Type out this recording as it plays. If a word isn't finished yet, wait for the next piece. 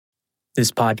This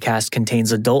podcast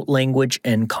contains adult language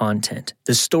and content.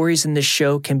 The stories in this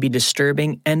show can be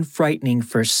disturbing and frightening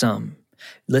for some.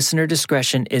 Listener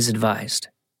discretion is advised.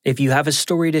 If you have a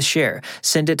story to share,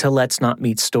 send it to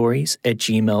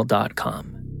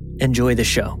letsnotmeetstories@gmail.com. Enjoy the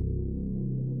show.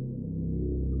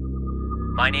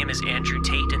 My name is Andrew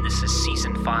Tate, and this is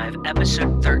Season 5,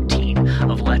 Episode 13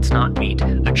 of Let's Not Meet,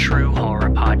 a true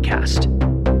horror podcast.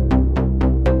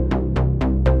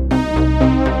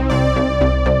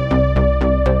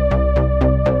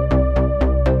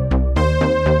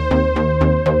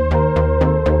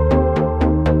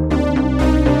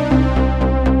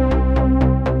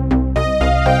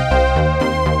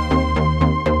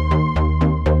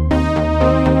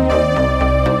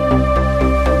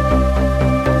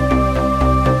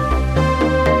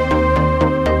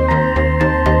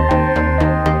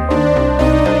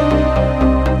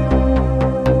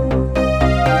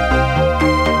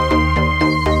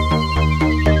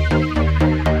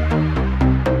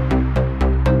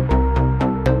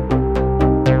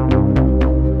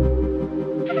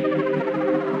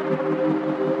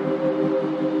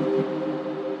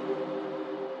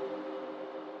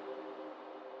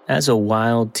 As a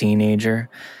wild teenager,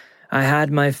 I had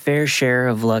my fair share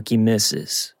of lucky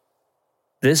misses.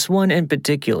 This one in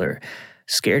particular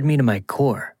scared me to my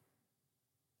core.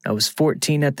 I was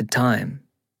 14 at the time,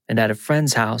 and at a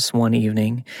friend's house one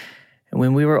evening,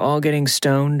 when we were all getting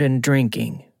stoned and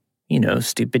drinking,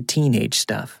 stupid teenage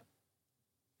stuff.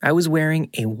 I was wearing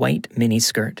a white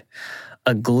miniskirt,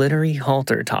 a glittery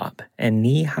halter top, and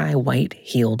knee-high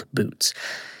white-heeled boots.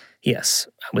 Yes,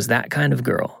 I was that kind of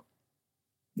girl.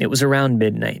 It was around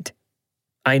midnight.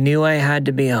 I knew I had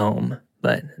to be home,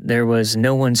 but there was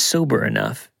no one sober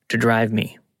enough to drive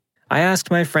me. I asked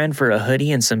my friend for a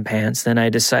hoodie and some pants, then I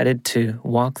decided to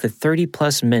walk the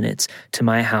 30-plus minutes to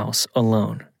my house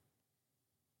alone.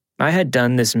 I had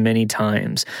done this many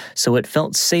times, so it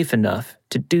felt safe enough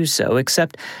to do so,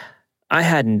 except I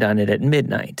hadn't done it at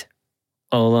midnight,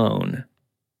 alone.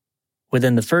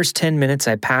 Within the first 10 minutes,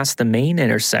 I passed the main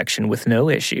intersection with no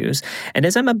issues, and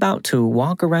as I'm about to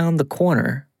walk around the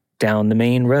corner, down the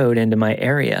main road into my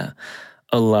area,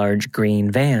 a large green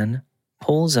van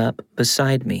pulls up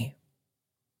beside me.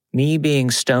 Me being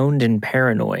stoned and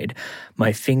paranoid,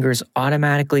 my fingers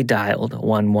automatically dialed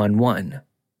 111,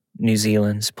 New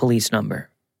Zealand's police number.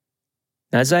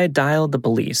 As I dialed the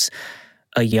police,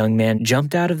 a young man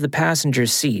jumped out of the passenger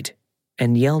seat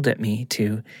and yelled at me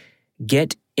to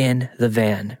get in the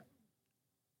van.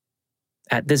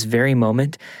 At this very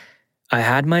moment, I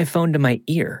had my phone to my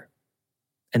ear,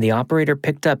 and the operator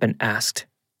picked up and asked,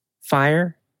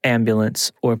 "Fire,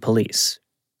 ambulance, or police?"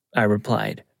 I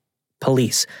replied,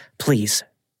 "Police, please."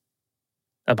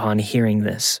 Upon hearing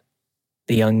this,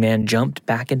 the young man jumped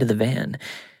back into the van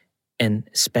and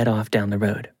sped off down the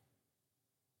road.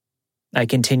 I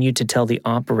continued to tell the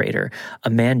operator a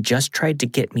man just tried to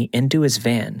get me into his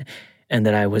van and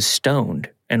that I was stoned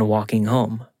and walking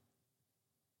home.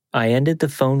 I ended the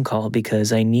phone call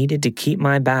because I needed to keep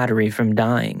my battery from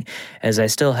dying, as I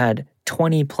still had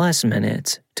 20-plus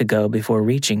minutes to go before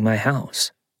reaching my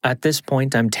house. At this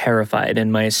point, I'm terrified,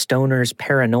 and my stoner's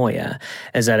paranoia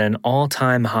is at an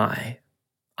all-time high.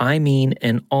 I mean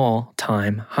an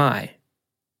all-time high.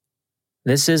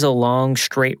 This is a long,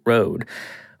 straight road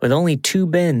with only 2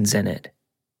 bends in it.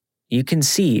 You can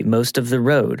see most of the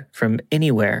road from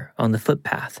anywhere on the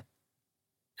footpath.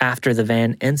 After the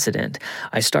van incident,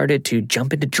 I started to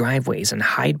jump into driveways and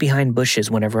hide behind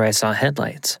bushes whenever I saw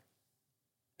headlights.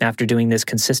 After doing this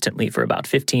consistently for about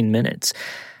 15 minutes,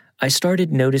 I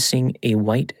started noticing a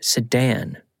white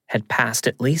sedan had passed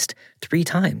at least 3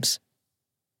 times.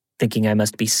 Thinking I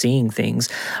must be seeing things,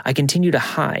 I continue to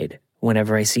hide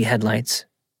whenever I see headlights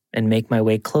and make my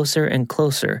way closer and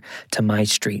closer to my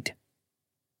street.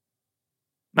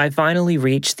 I finally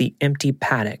reached the empty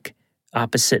paddock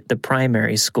opposite the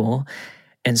primary school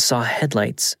and saw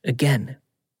headlights again.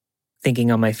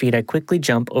 Thinking on my feet, I quickly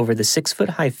jump over the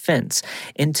 6-foot-high fence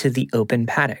into the open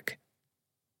paddock.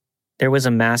 There was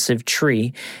a massive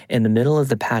tree in the middle of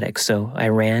the paddock, so I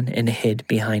ran and hid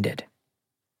behind it.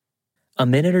 A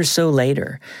minute or so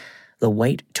later, the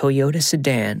white Toyota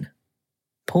sedan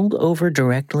pulled over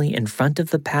directly in front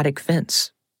of the paddock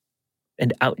fence,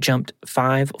 and out jumped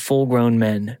 5 full-grown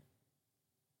men.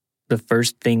 The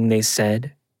first thing they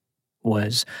said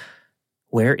was,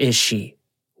 "Where is she?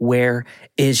 Where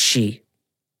is she?"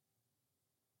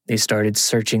 They started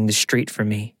searching the street for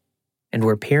me and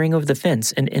were peering over the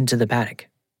fence and into the paddock.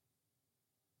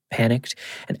 Panicked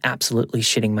and absolutely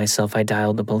shitting myself, I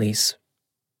dialed the police.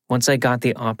 Once I got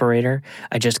the operator,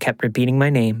 I just kept repeating my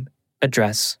name,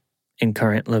 address, and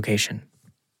current location.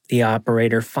 The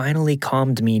operator finally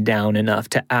calmed me down enough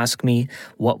to ask me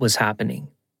what was happening.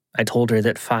 I told her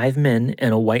that 5 men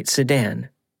in a white sedan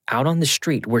out on the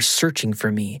street were searching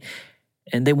for me,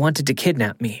 and they wanted to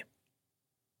kidnap me.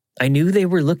 I knew they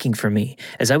were looking for me,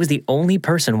 as I was the only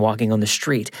person walking on the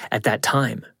street at that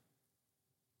time.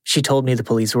 She told me the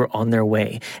police were on their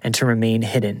way and to remain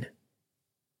hidden.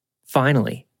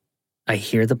 Finally, I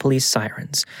hear the police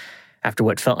sirens after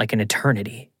what felt like an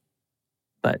eternity,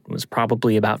 but was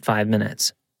probably about 5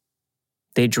 minutes.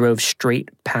 They drove straight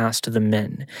past the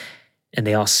men, and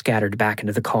they all scattered back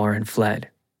into the car and fled.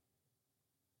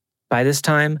 By this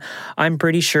time, I'm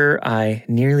pretty sure I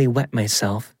nearly wet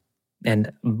myself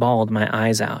and bawled my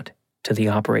eyes out to the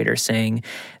operator, saying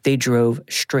they drove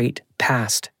straight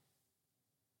past.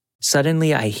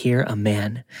 Suddenly, I hear a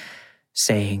man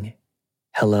saying,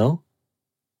 "Hello?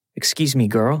 Excuse me,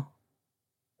 girl.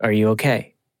 Are you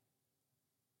okay?"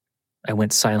 I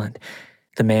went silent.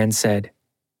 The man said,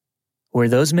 "Were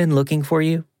those men looking for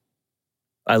you?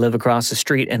 I live across the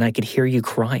street and I could hear you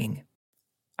crying."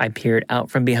 I peered out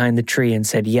from behind the tree and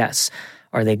said, "Yes.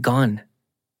 Are they gone?"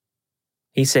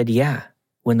 He said, "Yeah.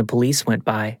 When the police went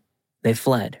by, they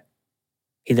fled."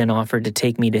 He then offered to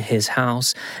take me to his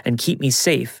house and keep me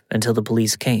safe until the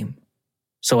police came.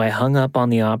 So I hung up on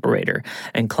the operator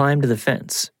and climbed the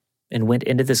fence and went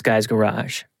into this guy's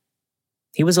garage.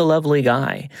 He was a lovely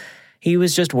guy. He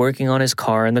was just working on his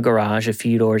car in the garage a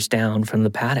few doors down from the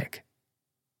paddock.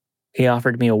 He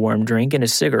offered me a warm drink and a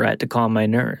cigarette to calm my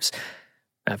nerves.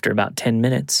 After about 10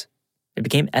 minutes, it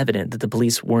became evident that the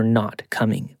police were not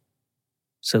coming.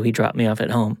 So he dropped me off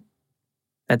at home.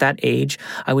 At that age,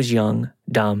 I was young,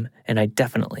 dumb, and I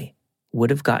definitely would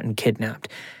have gotten kidnapped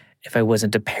if I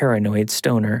wasn't a paranoid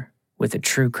stoner with a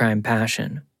true crime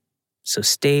passion. So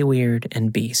stay weird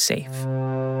and be safe.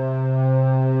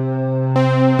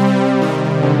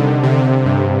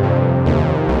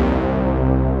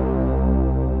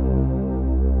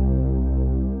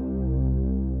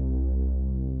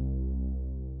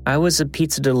 I was a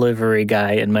pizza delivery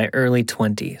guy in my early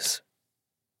 20s.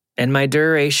 In my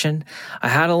duration, I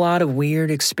had a lot of weird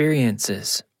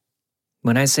experiences.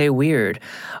 When I say weird,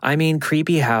 I mean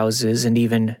creepy houses and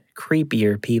even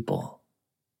creepier people.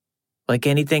 Like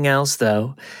anything else,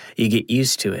 though, you get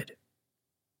used to it.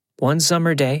 One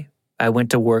summer day, I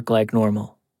went to work like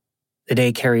normal. The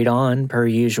day carried on per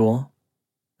usual.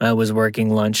 I was working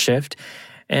lunch shift,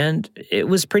 and it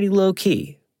was pretty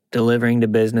low-key, delivering to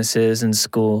businesses and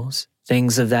schools,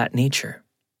 things of that nature.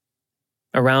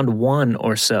 Around 1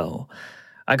 or so,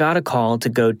 I got a call to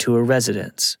go to a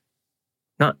residence,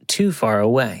 not too far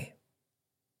away.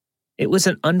 It was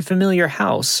an unfamiliar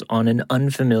house on an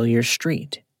unfamiliar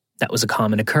street. That was a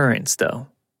common occurrence, though.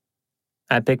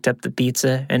 I picked up the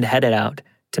pizza and headed out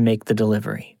to make the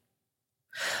delivery.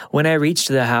 When I reached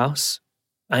the house,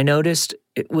 I noticed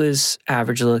it was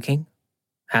average looking,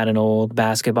 had an old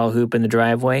basketball hoop in the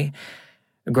driveway,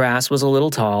 grass was a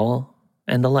little tall,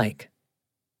 and the like.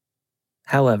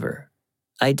 However,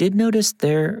 I did notice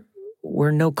there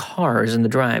were no cars in the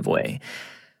driveway.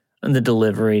 The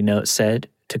delivery note said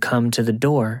to come to the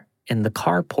door in the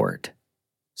carport.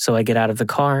 So I get out of the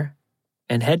car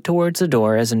and head towards the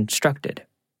door as instructed.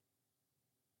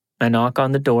 I knock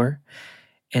on the door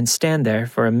and stand there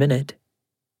for a minute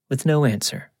with no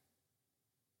answer.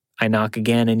 I knock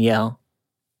again and yell,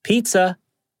 "Pizza!"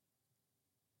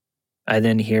 I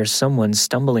then hear someone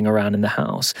stumbling around in the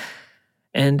house,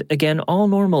 and again, all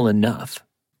normal enough.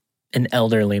 An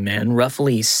elderly man,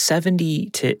 roughly 70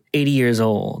 to 80 years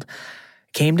old,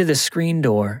 came to the screen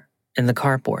door in the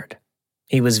carport.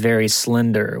 He was very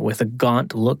slender, with a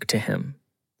gaunt look to him.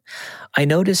 I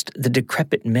noticed the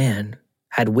decrepit man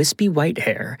had wispy white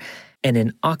hair and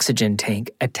an oxygen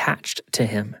tank attached to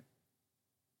him.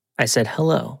 I said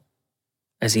hello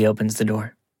as he opens the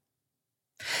door.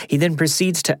 He then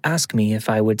proceeds to ask me if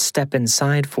I would step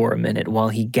inside for a minute while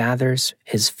he gathers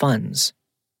his funds.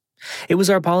 It was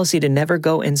our policy to never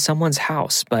go in someone's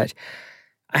house, but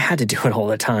I had to do it all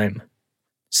the time.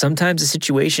 Sometimes the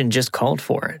situation just called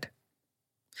for it.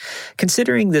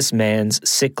 Considering this man's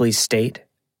sickly state,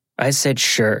 I said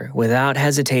sure without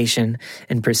hesitation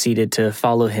and proceeded to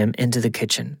follow him into the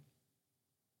kitchen.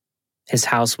 His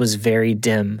house was very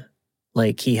dim,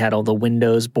 like he had all the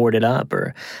windows boarded up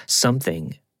or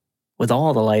something, with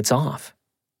all the lights off.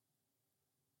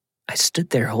 I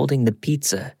stood there holding the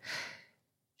pizza,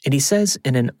 and he says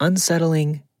in an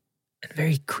unsettling and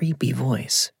very creepy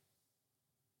voice,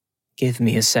 "Give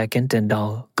me a second and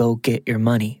I'll go get your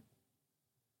money."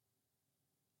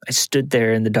 I stood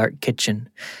there in the dark kitchen,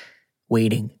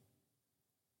 waiting.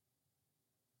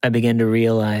 I began to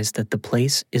realize that the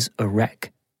place is a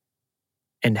wreck.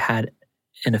 and had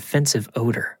an offensive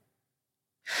odor.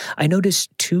 I noticed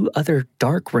 2 other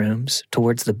dark rooms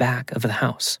towards the back of the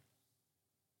house.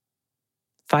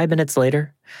 5 minutes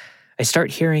later, I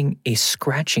start hearing a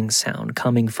scratching sound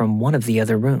coming from one of the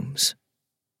other rooms.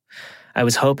 I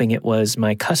was hoping it was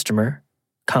my customer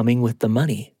coming with the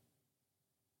money.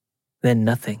 Then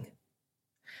nothing.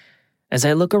 As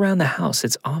I look around the house,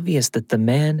 it's obvious that the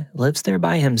man lives there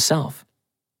by himself.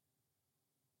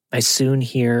 I soon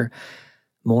hear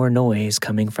more noise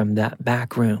coming from that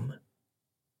back room.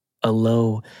 A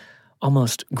low,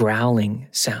 almost growling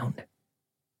sound.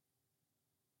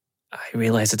 I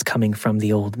realize it's coming from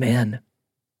the old man.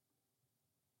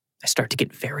 I start to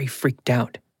get very freaked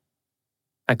out.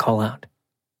 I call out,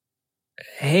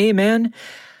 "Hey, man,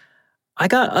 I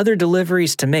got other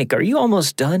deliveries to make. Are you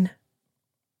almost done?"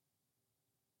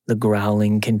 The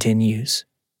growling continues,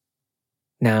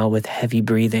 now with heavy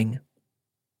breathing.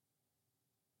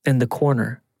 In the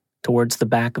corner, towards the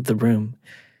back of the room,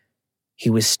 he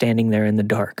was standing there in the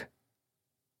dark,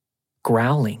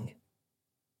 growling,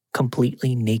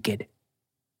 completely naked.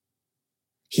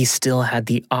 He still had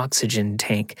the oxygen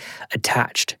tank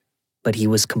attached, but he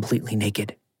was completely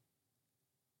naked.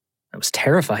 I was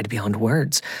terrified beyond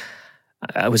words.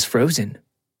 I was frozen.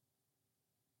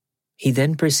 He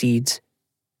then proceeds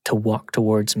to walk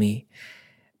towards me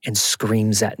and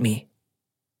screams at me.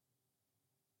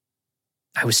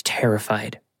 I was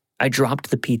terrified. I dropped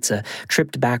the pizza,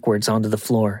 tripped backwards onto the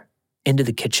floor, into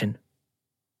the kitchen.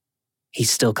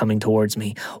 He's still coming towards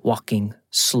me, walking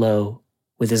slow,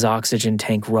 with his oxygen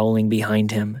tank rolling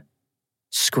behind him,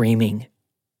 screaming.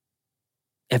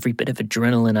 Every bit of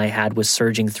adrenaline I had was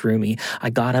surging through me. I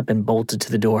got up and bolted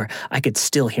to the door. I could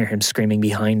still hear him screaming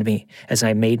behind me as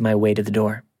I made my way to the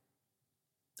door.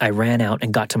 I ran out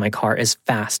and got to my car as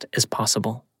fast as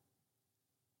possible.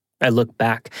 I looked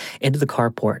back into the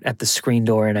carport at the screen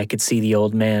door and I could see the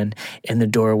old man in the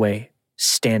doorway,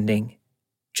 standing,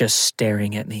 just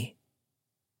staring at me.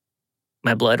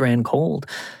 My blood ran cold.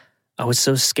 I was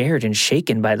so scared and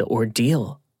shaken by the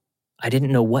ordeal. I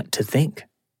didn't know what to think.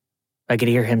 I could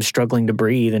hear him struggling to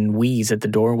breathe and wheeze at the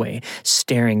doorway,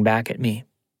 staring back at me.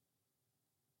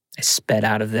 I sped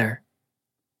out of there.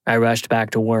 I rushed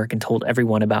back to work and told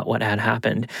everyone about what had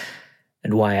happened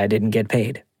and why I didn't get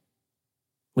paid.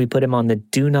 We put him on the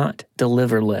do not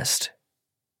deliver list,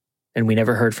 and we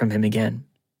never heard from him again.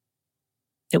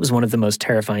 It was one of the most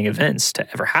terrifying events to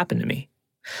ever happen to me.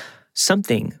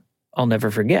 Something I'll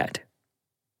never forget.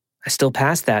 I still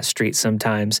pass that street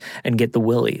sometimes and get the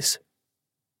willies.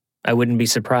 I wouldn't be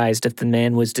surprised if the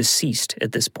man was deceased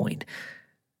at this point.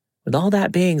 With all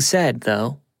that being said,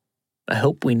 though, I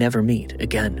hope we never meet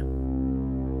again.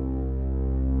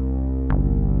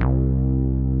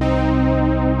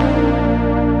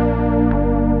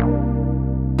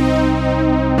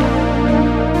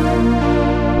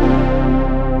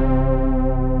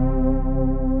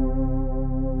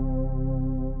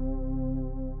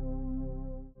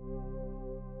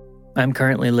 I'm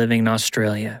currently living in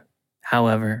Australia.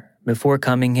 However, before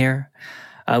coming here,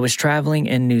 I was traveling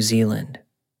in New Zealand.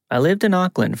 I lived in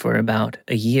Auckland for about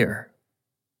a year.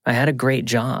 I had a great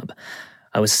job.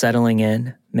 I was settling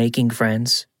in, making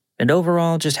friends, and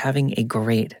overall just having a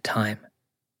great time.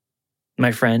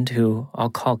 My friend, who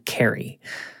I'll call Carrie,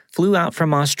 flew out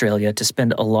from Australia to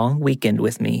spend a long weekend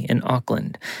with me in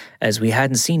Auckland, as we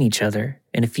hadn't seen each other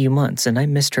in a few months and I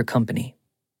missed her company.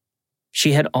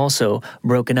 She had also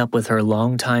broken up with her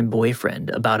longtime boyfriend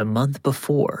about a month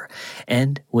before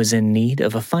and was in need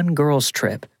of a fun girls'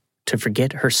 trip to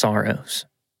forget her sorrows.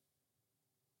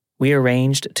 We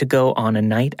arranged to go on a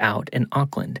night out in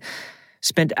Auckland,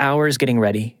 spent hours getting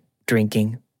ready,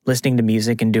 drinking, listening to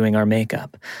music and doing our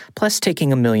makeup, plus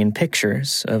taking a million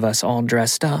pictures of us all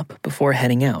dressed up before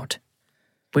heading out.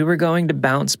 We were going to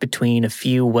bounce between a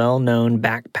few well-known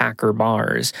backpacker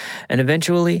bars and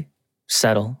eventually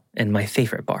settle in my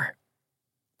favorite bar.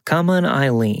 Come On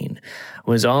Eileen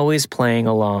was always playing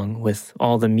along with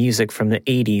all the music from the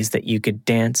 80s that you could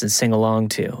dance and sing along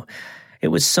to. It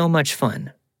was so much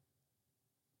fun.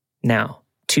 Now,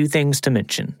 2 things to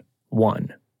mention.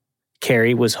 1,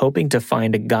 Carrie was hoping to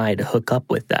find a guy to hook up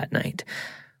with that night.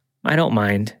 I don't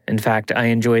mind. In fact, I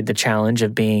enjoyed the challenge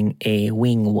of being a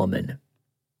wing woman.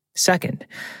 2nd,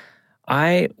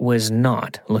 I was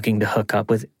not looking to hook up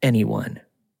with anyone.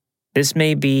 This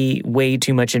may be way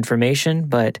too much information,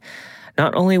 but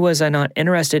not only was I not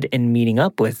interested in meeting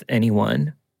up with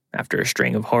anyone after a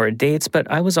string of horrid dates,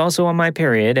 but I was also on my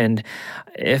period, and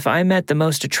if I met the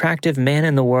most attractive man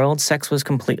in the world, sex was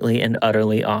completely and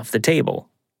utterly off the table.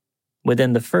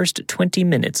 Within the first 20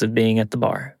 minutes of being at the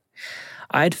bar,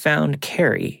 I'd found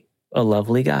Carrie a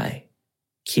lovely guy.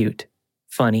 cute,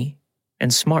 funny,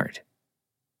 and smart.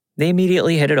 They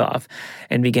immediately hit it off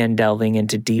and began delving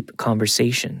into deep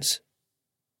conversations.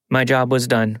 My job was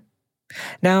done.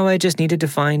 Now I just needed to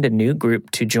find a new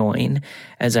group to join,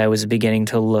 as I was beginning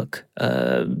to look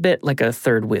a bit like a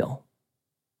third wheel.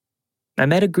 I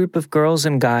met a group of girls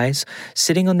and guys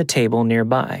sitting on the table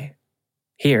nearby.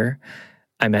 Here,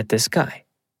 I met this guy.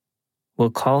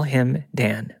 We'll call him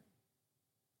Dan.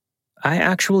 I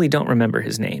actually don't remember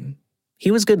his name. He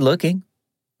was good looking,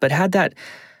 but had that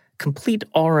complete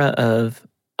aura of,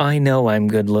 I know I'm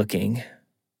good looking,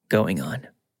 going on.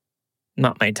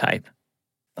 Not my type.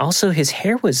 Also, his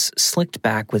hair was slicked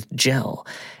back with gel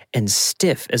and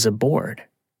stiff as a board.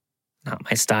 Not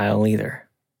my style either.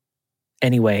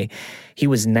 Anyway, he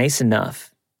was nice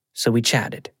enough, so we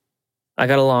chatted. I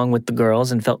got along with the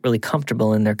girls and felt really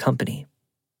comfortable in their company.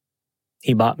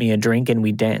 He bought me a drink and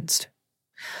we danced.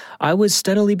 I was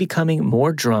steadily becoming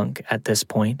more drunk at this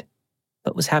point,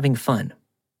 but was having fun.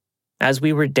 As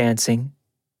we were dancing,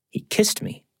 he kissed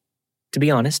me. To be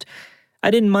honest,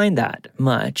 I didn't mind that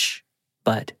much,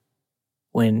 but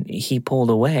when he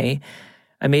pulled away,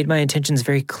 I made my intentions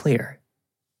very clear.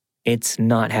 It's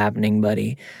not happening,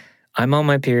 buddy. I'm on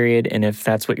my period, and if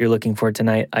that's what you're looking for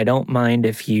tonight, I don't mind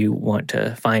if you want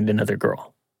to find another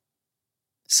girl.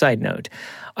 Side note,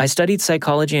 I studied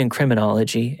psychology and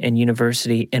criminology in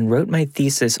university and wrote my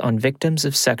thesis on victims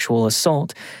of sexual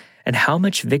assault and how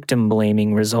much victim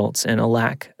blaming results in a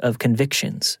lack of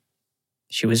convictions.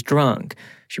 She was drunk,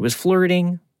 she was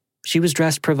flirting, she was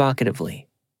dressed provocatively,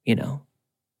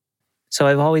 So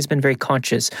I've always been very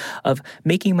conscious of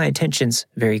making my intentions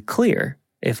very clear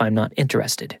if I'm not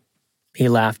interested. He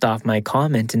laughed off my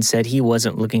comment and said he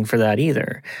wasn't looking for that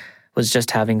either, was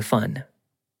just having fun.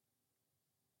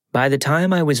 By the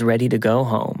time I was ready to go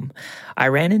home, I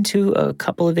ran into a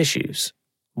couple of issues.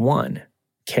 One,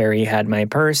 Carrie had my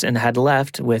purse and had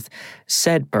left with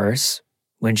said purse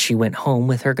when she went home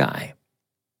with her guy.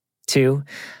 2,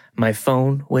 my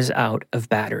phone was out of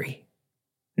battery.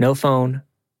 No phone,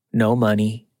 no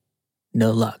money,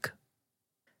 no luck.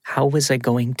 How was I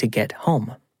going to get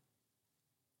home?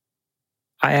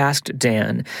 I asked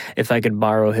Dan if I could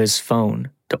borrow his phone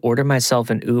to order myself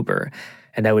an Uber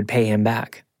and I would pay him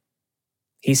back.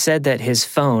 He said that his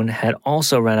phone had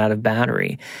also run out of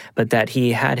battery, but that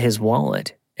he had his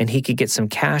wallet and he could get some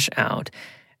cash out,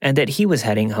 and that he was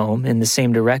heading home in the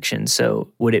same direction,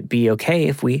 so would it be okay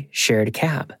if we shared a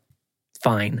cab?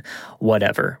 Fine,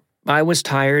 whatever. I was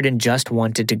tired and just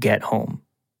wanted to get home.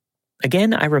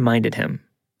 Again, I reminded him,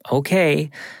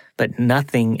 okay, but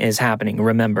nothing is happening,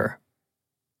 remember.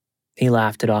 He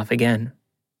laughed it off again.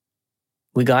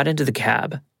 We got into the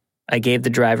cab. I gave the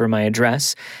driver my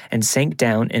address and sank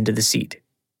down into the seat.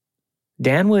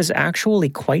 Dan was actually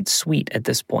quite sweet at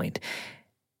this point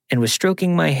and was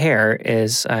stroking my hair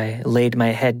as I laid my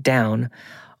head down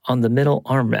on the middle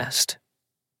armrest.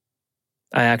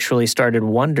 I actually started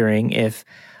wondering if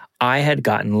I had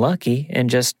gotten lucky and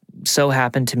just so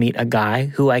happened to meet a guy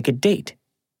who I could date.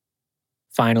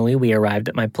 Finally, we arrived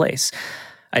at my place.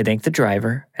 I thanked the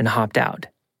driver and hopped out.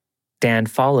 Dan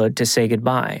followed to say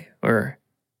goodbye, or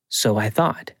so I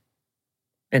thought.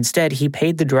 Instead, he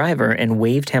paid the driver and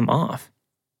waved him off.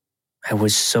 I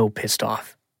was so pissed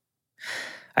off.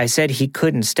 I said he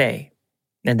couldn't stay,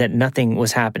 and that nothing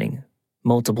was happening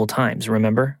multiple times,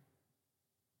 remember?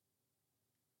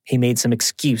 He made some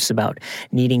excuse about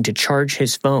needing to charge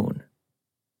his phone.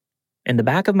 In the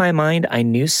back of my mind, I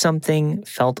knew something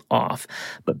felt off,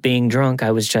 but being drunk,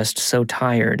 I was just so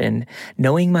tired, and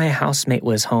knowing my housemate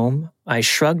was home, I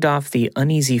shrugged off the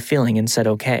uneasy feeling and said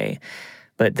okay,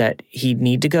 but that he'd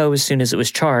need to go as soon as it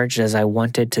was charged as I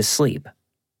wanted to sleep.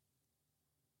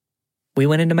 We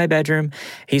went into my bedroom.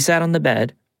 He sat on the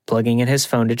bed, plugging in his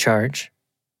phone to charge.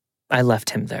 I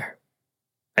left him there.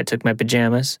 I took my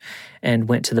pajamas and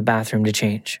went to the bathroom to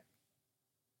change.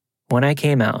 When I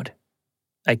came out,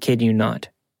 I kid you not,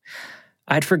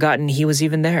 I'd forgotten he was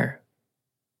even there.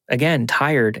 Again,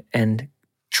 tired and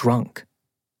drunk.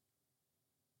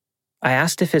 I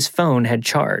asked if his phone had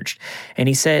charged, and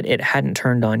he said it hadn't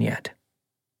turned on yet.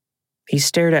 He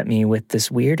stared at me with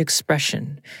this weird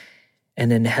expression and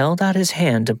then held out his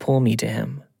hand to pull me to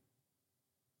him.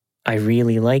 I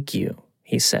really like you,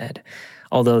 he said,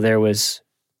 although there was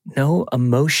no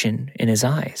emotion in his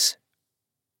eyes.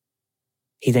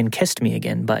 He then kissed me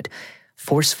again, but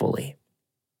forcefully.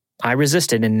 I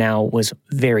resisted and now was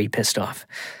very pissed off.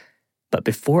 But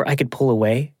before I could pull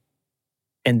away,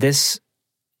 and this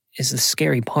is the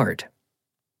scary part,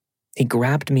 he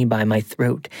grabbed me by my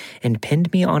throat and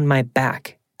pinned me on my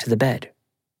back to the bed.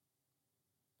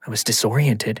 I was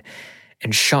disoriented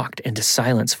and shocked into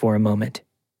silence for a moment,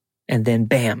 and then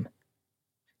bam,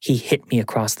 he hit me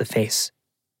across the face.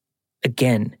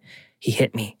 Again, he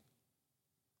hit me,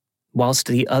 whilst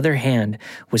the other hand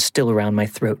was still around my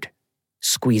throat,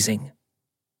 squeezing.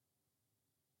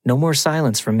 No more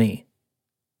silence from me.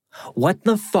 "What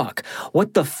the fuck?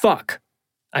 What the fuck?"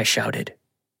 I shouted.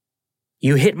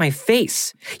 "You hit my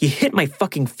face! You hit my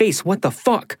fucking face! What the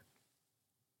fuck?"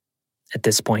 At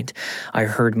this point, I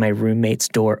heard my roommate's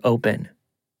door open,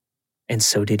 and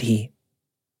so did he.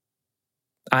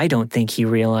 I don't think he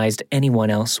realized anyone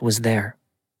else was there.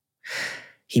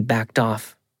 He backed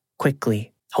off,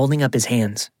 quickly, holding up his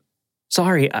hands.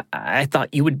 "Sorry, I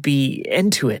thought you would be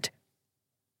into it,"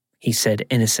 he said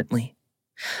innocently.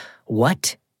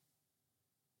 "What?"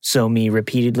 So me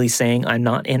repeatedly saying I'm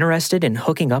not interested in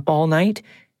hooking up all night?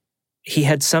 He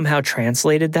had somehow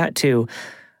translated that to,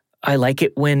 "I like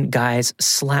it when guys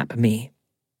slap me."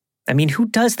 I mean, who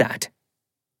does that?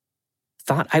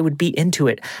 Thought I would be into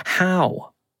it.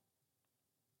 How?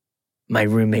 My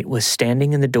roommate was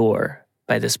standing in the door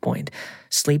by this point,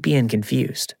 sleepy and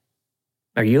confused.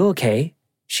 "Are you okay?"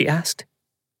 she asked.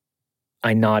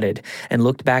 I nodded and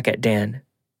looked back at Dan.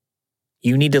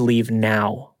 "You need to leave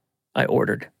now," I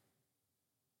ordered.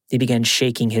 He began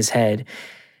shaking his head.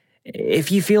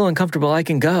 "If you feel uncomfortable, I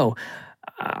can go.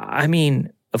 I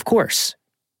mean, of course."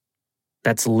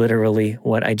 That's literally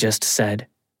what I just said.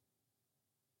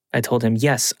 I told him,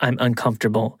 "Yes, I'm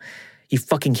uncomfortable. You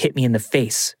fucking hit me in the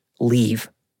face. Leave."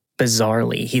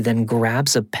 Bizarrely, he then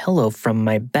grabs a pillow from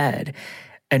my bed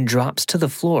and drops to the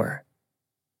floor.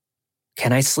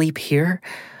 "Can I sleep here?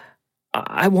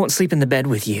 I won't sleep in the bed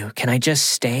with you. Can I just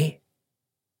stay?"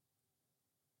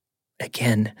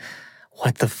 Again,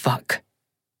 what the fuck?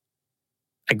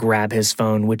 I grab his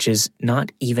phone, which is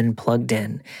not even plugged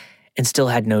in, and still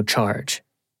had no charge,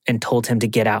 and told him to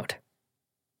get out.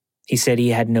 He said he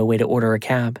had no way to order a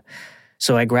cab,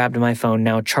 so I grabbed my phone,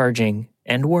 now charging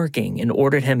and working, and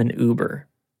ordered him an Uber.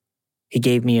 He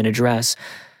gave me an address,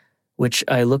 which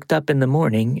I looked up in the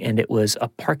morning, and it was a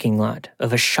parking lot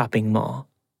of a shopping mall.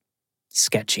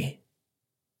 Sketchy.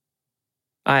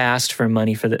 I asked for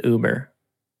money for the Uber.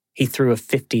 He threw a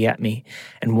 50 at me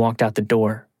and walked out the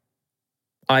door.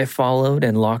 I followed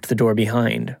and locked the door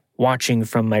behind, watching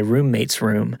from my roommate's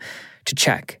room to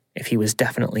check if he was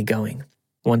definitely going.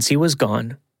 Once he was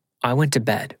gone, I went to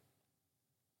bed.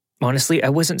 Honestly, I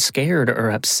wasn't scared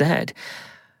or upset.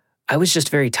 I was just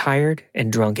very tired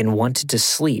and drunk and wanted to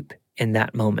sleep in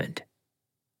that moment.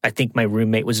 I think my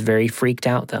roommate was very freaked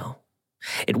out, though.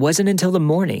 It wasn't until the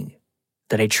morning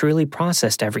that I truly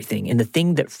processed everything, and the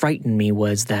thing that frightened me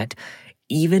was that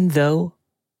even though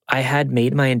I had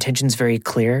made my intentions very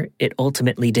clear, it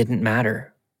ultimately didn't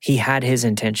matter. He had his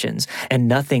intentions, and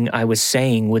nothing I was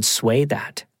saying would sway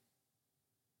that.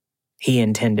 He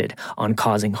intended on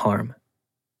causing harm.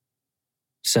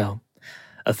 So,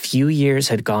 a few years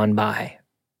had gone by,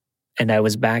 and I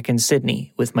was back in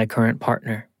Sydney with my current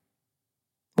partner.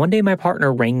 One day my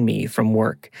partner rang me from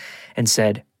work and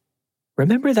said,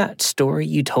 "Remember that story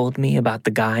you told me about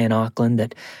the guy in Auckland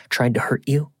that tried to hurt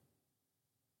you?"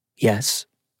 "Yes,"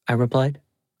 I replied,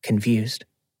 confused.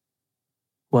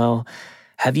 "Well,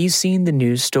 have you seen the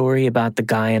news story about the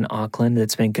guy in Auckland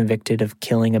that's been convicted of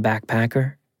killing a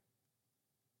backpacker?"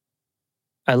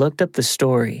 I looked up the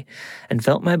story and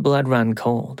felt my blood run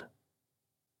cold.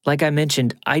 Like I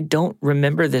mentioned, I don't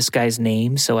remember this guy's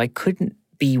name, so I couldn't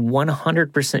be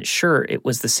 100% sure it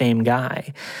was the same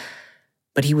guy.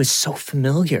 But he was so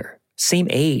familiar. Same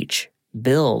age,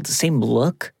 build, same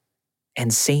look,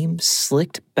 and same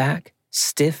slicked back,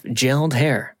 stiff, gelled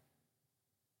hair.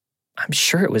 I'm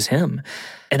sure it was him,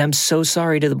 and I'm so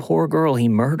sorry to the poor girl he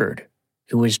murdered,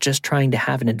 who was just trying to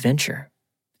have an adventure.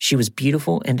 She was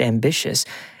beautiful and ambitious,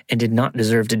 and did not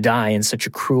deserve to die in such a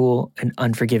cruel and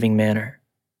unforgiving manner.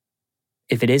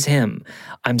 If it is him,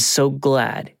 I'm so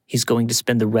glad he's going to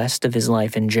spend the rest of his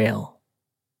life in jail.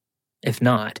 If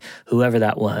not, whoever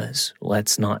that was,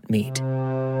 let's not meet.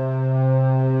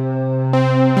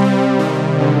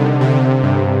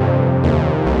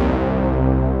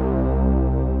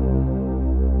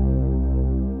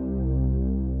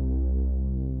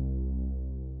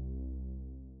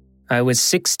 I was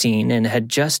 16 and had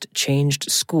just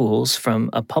changed schools from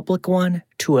a public one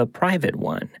to a private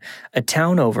one, a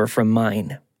town over from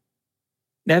mine.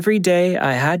 Every day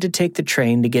I had to take the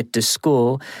train to get to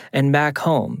school and back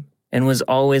home, and was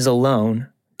always alone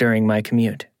during my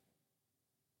commute.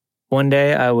 One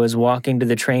day I was walking to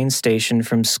the train station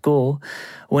from school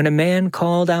when a man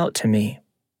called out to me.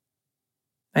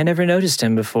 I never noticed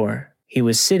him before. He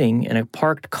was sitting in a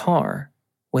parked car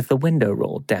with the window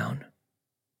rolled down.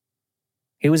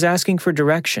 He was asking for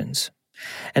directions,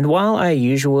 And while I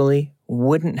usually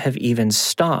wouldn't have even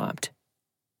stopped,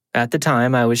 at the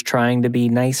time I was trying to be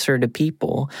nicer to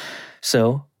people,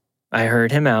 so I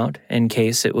heard him out in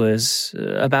case it was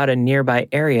about a nearby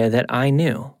area that I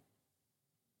knew.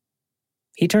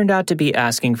 He turned out to be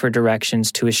asking for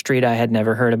directions to a street I had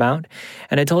never heard about,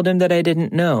 and I told him that I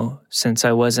didn't know since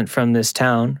I wasn't from this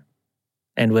town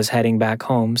and was heading back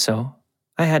home, so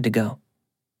I had to go.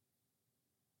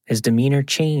 His demeanor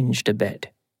changed a bit,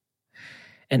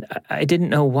 and I didn't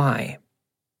know why.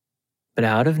 But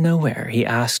out of nowhere, he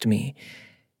asked me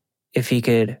if he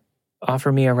could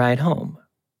offer me a ride home.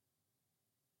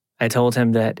 I told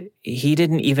him that he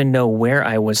didn't even know where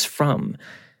I was from,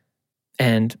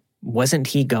 and wasn't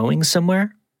he going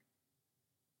somewhere?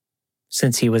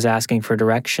 Since he was asking for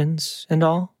directions and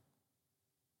all?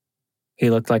 He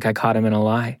looked like I caught him in a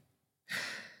lie.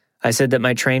 I said that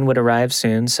my train would arrive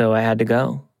soon, so I had to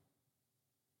go.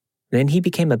 Then he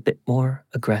became a bit more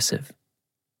aggressive.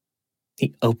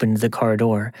 He opened the car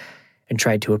door and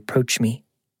tried to approach me,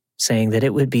 saying that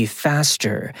it would be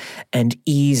faster and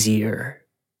easier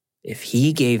if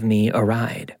he gave me a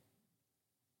ride.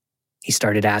 He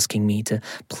started asking me to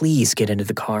please get into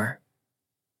the car.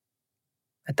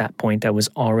 At that point, I was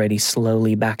already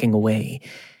slowly backing away,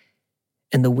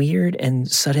 and the weird and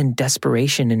sudden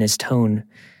desperation in his tone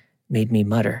made me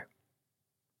mutter,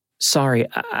 "Sorry,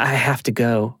 I have to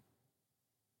go,"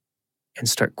 and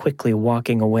start quickly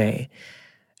walking away,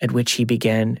 at which he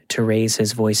began to raise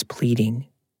his voice pleading,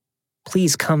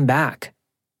 "Please come back,"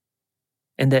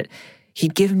 and that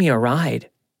he'd give me a ride.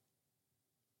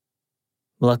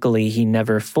 Luckily, he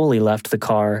never fully left the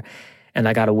car, and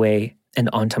I got away and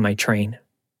onto my train.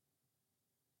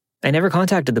 I never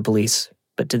contacted the police,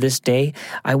 but to this day,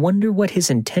 I wonder what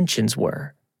his intentions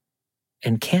were,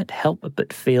 and can't help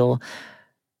but feel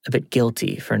a bit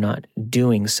guilty for not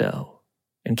doing so,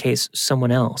 in case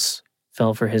someone else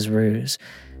fell for his ruse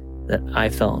that I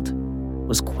felt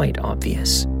was quite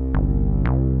obvious.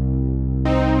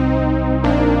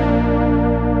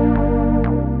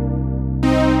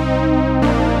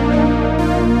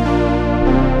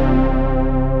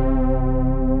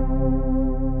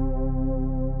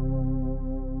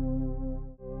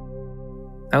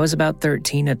 I was about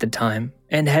 13 at the time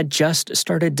and had just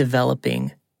started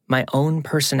developing my own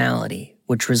personality,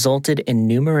 which resulted in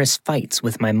numerous fights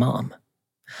with my mom.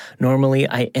 Normally,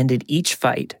 I ended each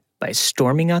fight by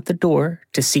storming out the door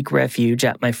to seek refuge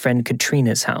at my friend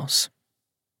Katrina's house.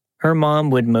 Her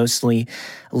mom would mostly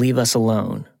leave us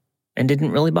alone and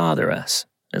didn't really bother us,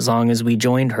 as long as we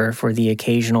joined her for the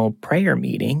occasional prayer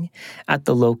meeting at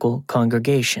the local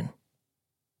congregation.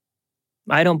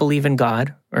 I don't believe in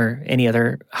God or any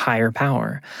other higher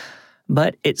power,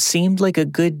 but it seemed like a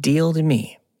good deal to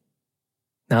me.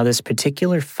 Now, this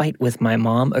particular fight with my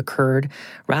mom occurred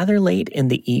rather late in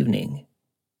the evening.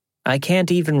 I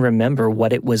can't even remember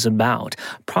what it was about,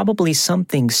 probably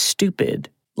something stupid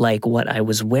like what I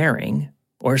was wearing,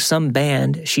 or some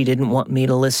band she didn't want me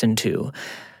to listen to,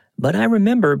 but I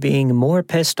remember being more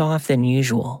pissed off than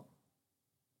usual.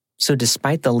 So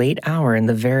despite the late hour and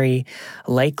the very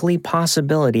likely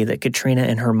possibility that Katrina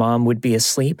and her mom would be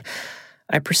asleep,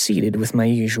 I proceeded with my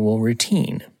usual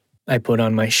routine. I put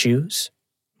on my shoes,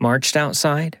 marched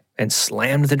outside, and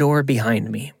slammed the door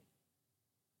behind me.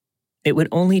 It would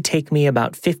only take me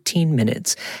about 15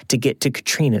 minutes to get to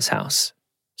Katrina's house,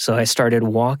 so I started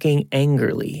walking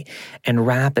angrily and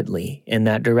rapidly in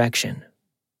that direction.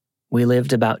 We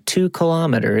lived about 2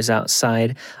 kilometers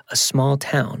outside a small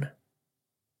town.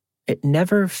 It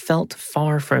never felt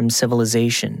far from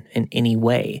civilization in any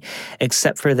way,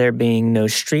 except for there being no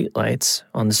streetlights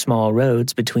on the small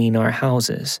roads between our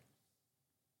houses.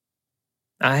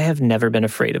 I have never been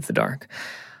afraid of the dark,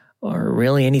 or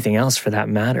really anything else for that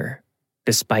matter,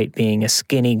 despite being a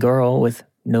skinny girl with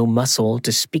no muscle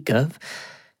to speak of,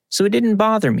 so it didn't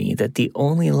bother me that the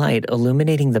only light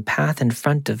illuminating the path in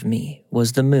front of me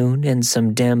was the moon and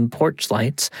some dim porch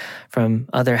lights from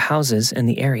other houses in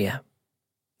the area.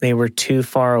 They were too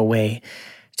far away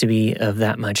to be of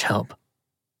that much help.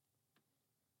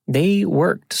 They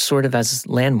worked sort of as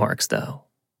landmarks, though.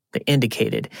 They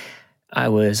indicated I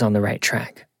was on the right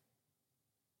track.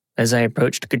 As I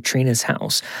approached Katrina's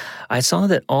house, I saw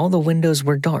that all the windows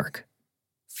were dark.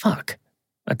 Fuck,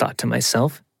 I thought to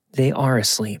myself, they are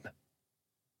asleep.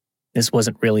 This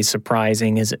wasn't really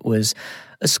surprising, as it was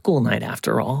a school night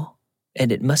after all,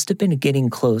 and it must have been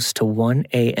getting close to 1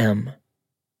 a.m.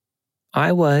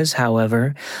 I was,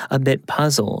 however, a bit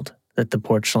puzzled that the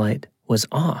porch light was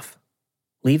off,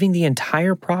 leaving the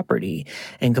entire property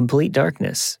in complete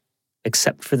darkness,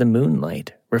 except for the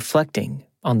moonlight reflecting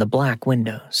on the black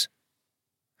windows.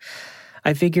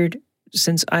 I figured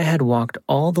Since I had walked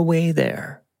all the way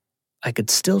there, I could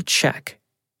still check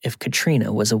if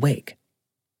Katrina was awake.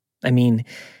 I mean,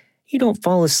 you don't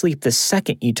fall asleep the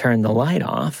second you turn the light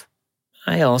off.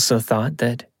 I also thought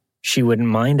that she wouldn't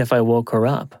mind if I woke her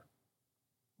up.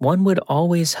 One would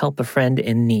always help a friend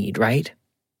in need, right?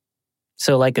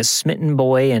 So like a smitten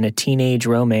boy in a teenage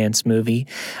romance movie,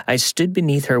 I stood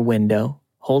beneath her window,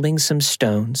 holding some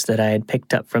stones that I had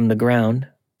picked up from the ground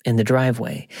in the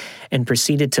driveway, and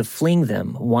proceeded to fling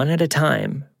them one at a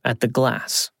time at the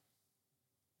glass.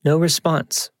 No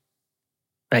response.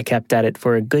 I kept at it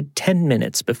for a good 10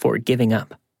 minutes before giving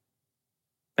up.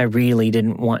 I really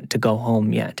didn't want to go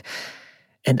home yet,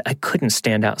 and I couldn't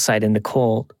stand outside in the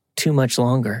cold too much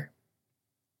longer.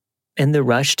 In the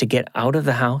rush to get out of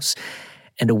the house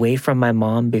and away from my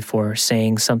mom before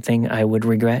saying something I would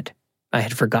regret, I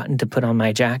had forgotten to put on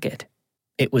my jacket.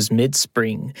 It was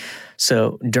mid-spring,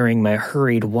 so during my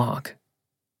hurried walk,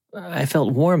 I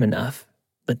felt warm enough,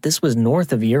 but this was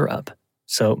north of Europe,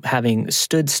 so having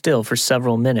stood still for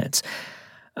several minutes,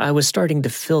 I was starting to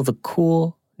feel the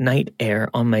cool night air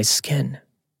on my skin.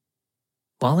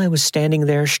 While I was standing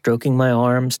there stroking my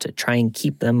arms to try and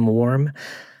keep them warm,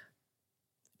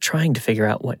 trying to figure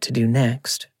out what to do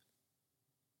next,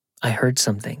 I heard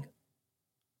something.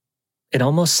 It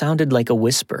almost sounded like a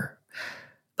whisper,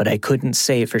 but I couldn't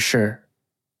say for sure.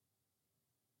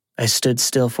 I stood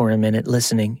still for a minute,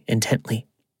 listening intently.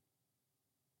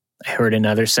 I heard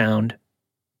another sound.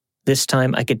 This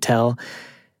time I could tell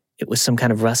it was some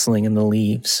kind of rustling in the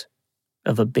leaves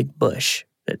of a big bush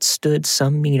that stood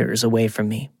some meters away from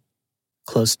me,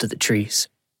 close to the trees.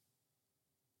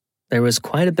 There was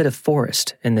quite a bit of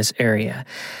forest in this area,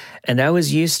 and I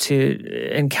was used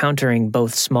to encountering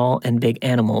both small and big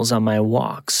animals on my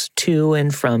walks to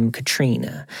and from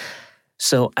Katrina,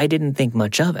 so I didn't think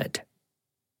much of it.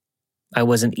 I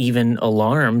wasn't even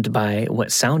alarmed by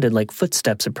what sounded like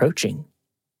footsteps approaching.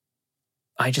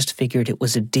 I just figured it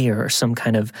was a deer or some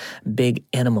kind of big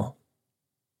animal.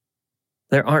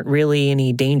 There aren't really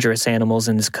any dangerous animals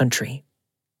in this country,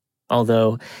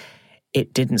 although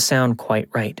it didn't sound quite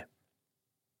right.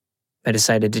 I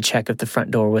decided to check if the front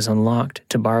door was unlocked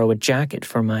to borrow a jacket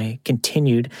for my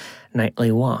continued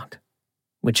nightly walk,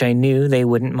 which I knew they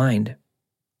wouldn't mind.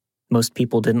 Most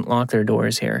people didn't lock their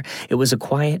doors here. It was a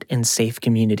quiet and safe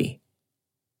community.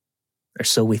 Or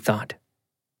so we thought.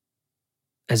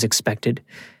 As expected,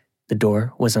 the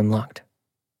door was unlocked.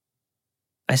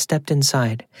 I stepped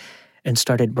inside and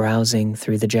started browsing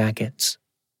through the jackets.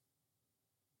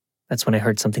 That's when I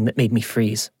heard something that made me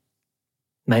freeze.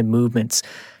 My movements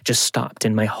just stopped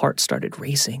and my heart started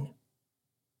racing.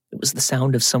 It was the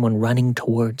sound of someone running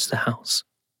towards the house.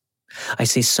 I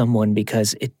say someone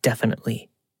because it definitely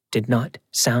did not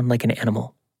sound like an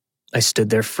animal. I stood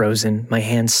there frozen, my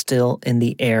hands still in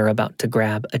the air about to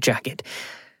grab a jacket,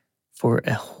 for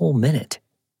a whole minute,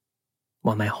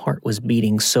 while my heart was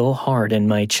beating so hard in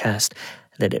my chest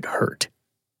that it hurt.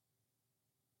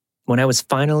 When I was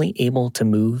finally able to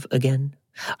move again,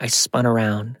 I spun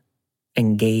around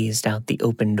and gazed out the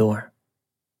open door.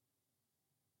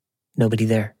 Nobody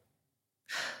there.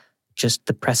 Just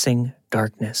the pressing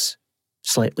darkness,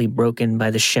 slightly broken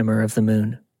by the shimmer of the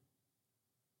moon.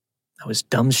 I was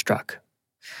dumbstruck.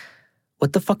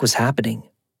 What the fuck was happening?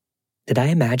 Did I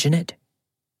imagine it?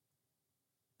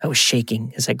 I was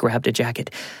shaking as I grabbed a jacket,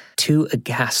 too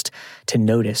aghast to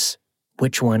notice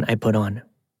which one I put on.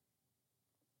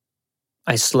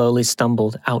 I slowly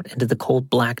stumbled out into the cold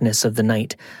blackness of the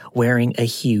night, wearing a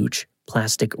huge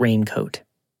plastic raincoat.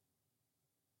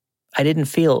 I didn't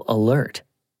feel alert.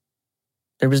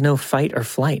 There was no fight or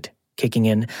flight kicking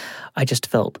in. I just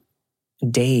felt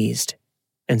dazed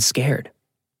and scared.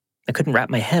 I couldn't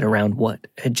wrap my head around what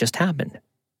had just happened.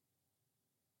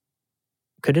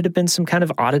 Could it have been some kind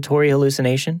of auditory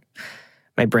hallucination?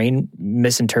 My brain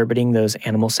misinterpreting those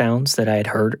animal sounds that I had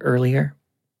heard earlier?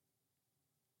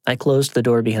 I closed the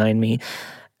door behind me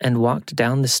and walked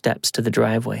down the steps to the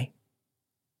driveway.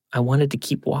 I wanted to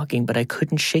keep walking, but I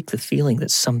couldn't shake the feeling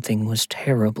that something was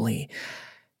terribly,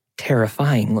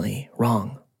 terrifyingly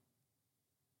wrong.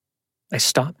 I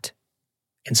stopped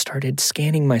and started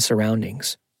scanning my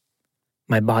surroundings.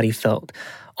 My body felt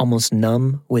almost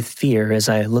numb with fear as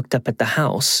I looked up at the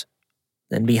house,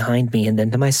 then behind me and then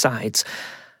to my sides.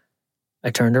 I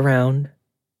turned around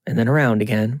and then around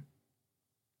again,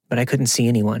 but I couldn't see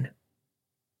anyone.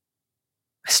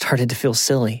 I started to feel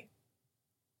silly,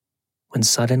 when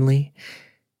suddenly,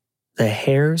 the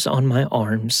hairs on my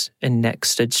arms and neck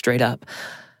stood straight up,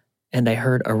 and I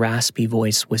heard a raspy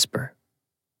voice whisper,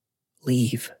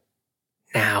 "Leave,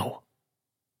 now.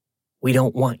 We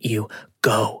don't want you.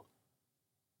 Go."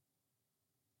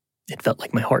 It felt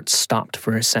like my heart stopped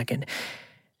for a second,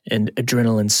 and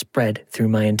adrenaline spread through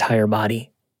my entire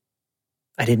body.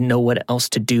 I didn't know what else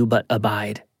to do but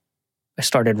abide. I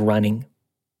started running.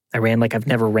 I ran like I've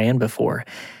never ran before,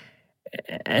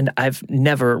 and I've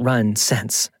never run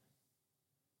since.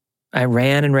 I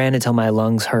ran and ran until my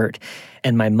lungs hurt,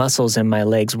 and my muscles and my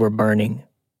legs were burning.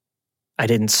 I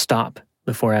didn't stop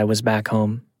before I was back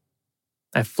home.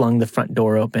 I flung the front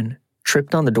door open,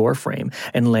 tripped on the door frame,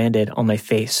 and landed on my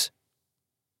face.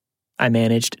 I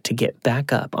managed to get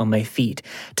back up on my feet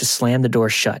to slam the door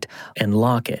shut and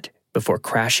lock it before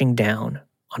crashing down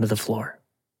onto the floor.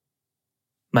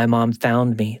 My mom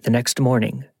found me the next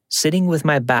morning, sitting with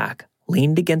my back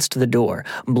leaned against the door,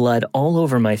 blood all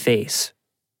over my face.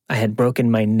 I had broken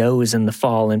my nose in the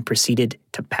fall and proceeded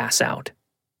to pass out.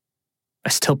 I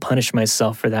still punish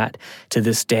myself for that to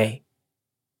this day,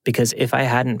 because if I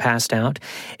hadn't passed out,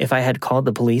 if I had called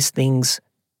the police, things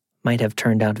might have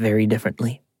turned out very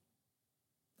differently.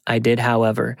 I did,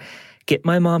 however, get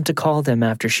my mom to call them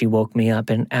after she woke me up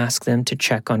and ask them to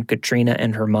check on Katrina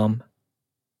and her mom.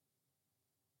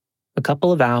 A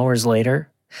couple of hours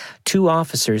later, 2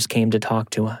 officers came to talk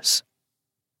to us.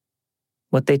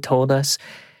 What they told us,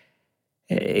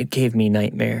 it gave me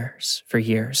nightmares for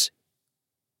years.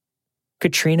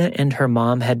 Katrina and her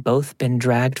mom had both been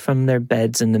dragged from their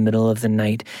beds in the middle of the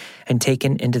night and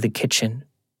taken into the kitchen.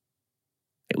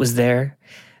 It was there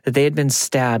that they had been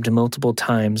stabbed multiple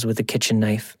times with a kitchen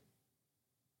knife.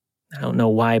 I don't know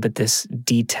why, but this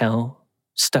detail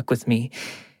stuck with me.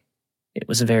 It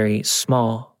was a very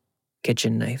small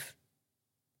kitchen knife.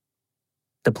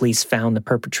 The police found the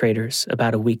perpetrators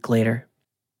about a week later.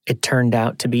 It turned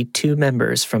out to be 2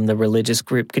 members from the religious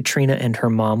group Katrina and her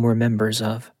mom were members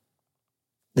of.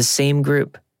 The same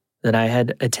group that I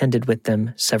had attended with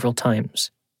them several times.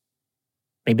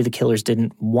 Maybe the killers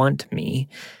didn't want me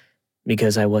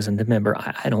because I wasn't a member.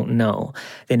 I don't know.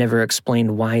 They never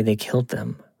explained why they killed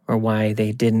them or why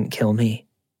they didn't kill me.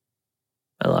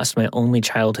 I lost my only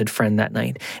childhood friend that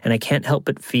night, and I can't help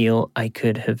but feel I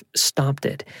could have stopped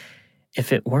it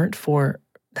if it weren't for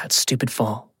that stupid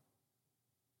fall.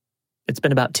 It's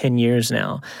been about 10 years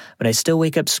now, but I still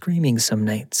wake up screaming some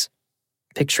nights,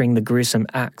 picturing the gruesome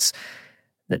acts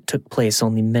that took place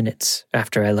only minutes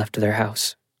after I left their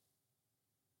house.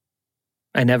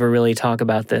 I never really talk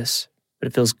about this, but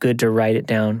it feels good to write it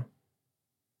down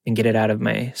and get it out of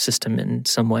my system in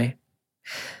some way.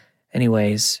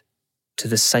 Anyways, to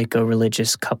the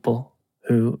psycho-religious couple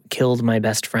who killed my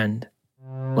best friend,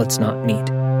 let's not meet.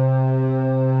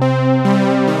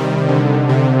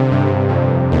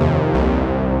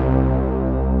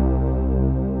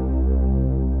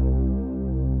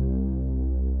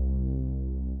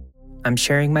 I'm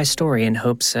sharing my story in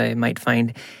hopes I might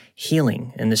find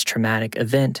healing in this traumatic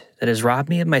event that has robbed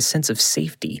me of my sense of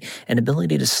safety and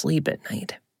ability to sleep at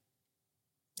night.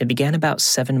 It began about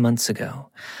 7 months ago.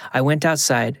 I went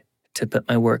outside to put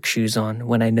my work shoes on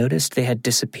when I noticed they had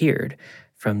disappeared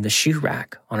from the shoe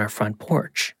rack on our front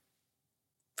porch.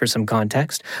 For some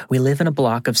context, we live in a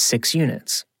block of 6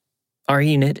 units. Our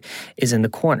unit is in the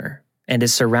corner and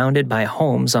is surrounded by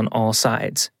homes on all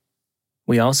sides.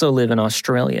 We also live in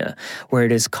Australia, where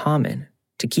it is common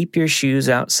to keep your shoes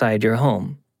outside your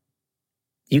home.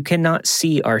 You cannot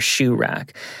see our shoe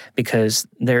rack because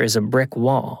there is a brick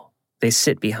wall they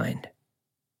sit behind.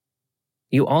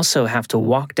 You also have to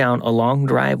walk down a long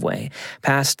driveway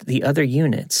past the other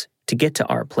units to get to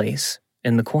our place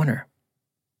in the corner.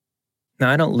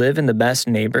 Now, I don't live in the best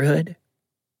neighborhood,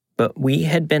 but we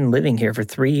had been living here for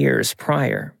 3 years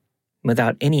prior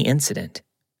without any incident,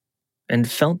 and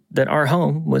felt that our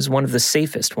home was one of the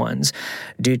safest ones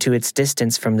due to its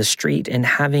distance from the street and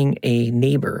having a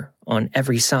neighbor on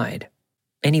every side.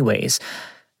 Anyways,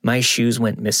 my shoes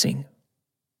went missing.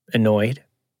 Annoyed,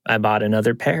 I bought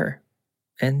another pair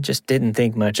and just didn't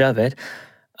think much of it,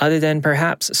 other than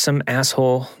perhaps some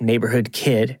asshole neighborhood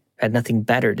kid had nothing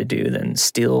better to do than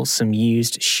steal some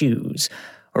used shoes,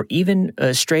 or even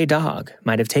a stray dog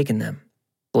might have taken them.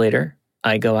 Later,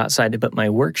 I go outside to put my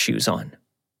work shoes on,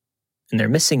 and they're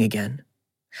missing again.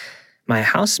 My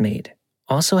housemate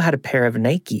also had a pair of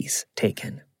Nikes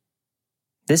taken.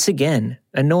 This again,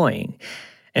 annoying,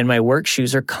 and my work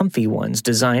shoes are comfy ones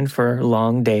designed for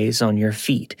long days on your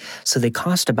feet, so they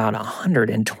cost about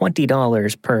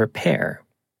 $120 per pair.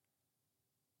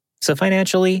 So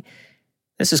financially,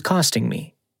 this is costing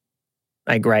me.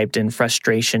 I griped in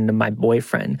frustration to my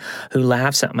boyfriend, who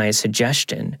laughs at my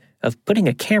suggestion of putting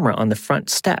a camera on the front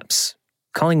steps,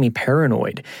 calling me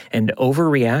paranoid and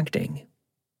overreacting.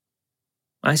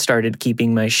 I started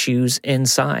keeping my shoes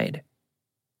inside.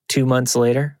 2 months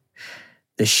later,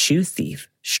 the shoe thief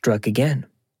struck again.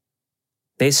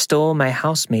 They stole my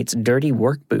housemate's dirty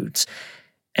work boots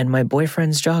and my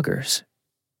boyfriend's joggers.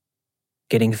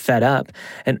 Getting fed up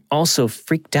and also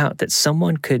freaked out that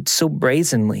someone could so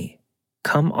brazenly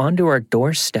come onto our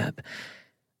doorstep,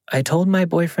 I told my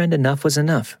boyfriend enough was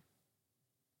enough.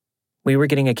 We were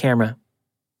getting a camera.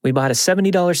 We bought a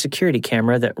 $70 security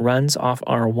camera that runs off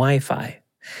our Wi-Fi.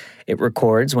 It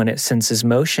records when it senses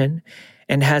motion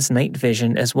and has night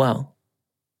vision as well.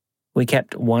 We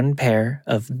kept one pair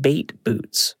of bait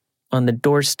boots on the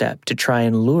doorstep to try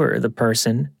and lure the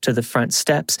person to the front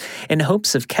steps in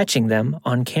hopes of catching them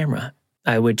on camera.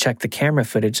 I would check the camera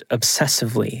footage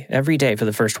obsessively every day for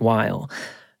the first while,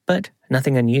 but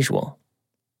nothing unusual.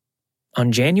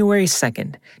 On January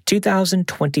 2nd,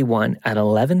 2021 at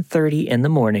 11:30 in the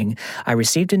morning, I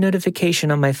received a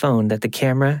notification on my phone that the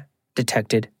camera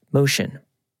detected motion.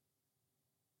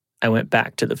 I went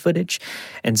back to the footage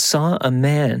and saw a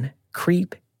man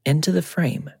creep into the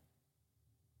frame.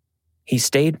 He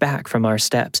stayed back from our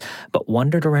steps, but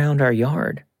wandered around our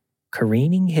yard,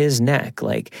 careening his neck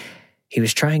like he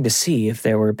was trying to see if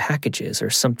there were packages or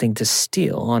something to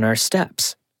steal on our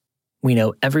steps. We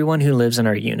know everyone who lives in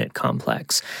our unit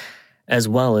complex, as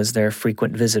well as their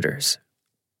frequent visitors.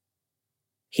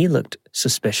 He looked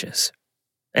suspicious,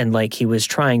 and like he was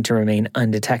trying to remain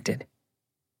undetected.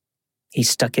 He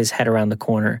stuck his head around the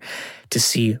corner to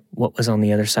see what was on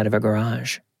the other side of a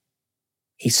garage.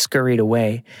 He scurried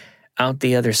away, out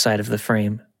the other side of the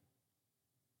frame.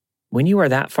 When you are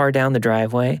that far down the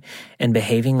driveway and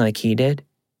behaving like he did,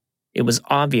 it was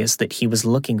obvious that he was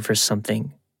looking for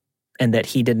something and that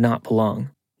he did not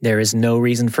belong. There is no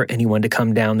reason for anyone to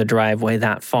come down the driveway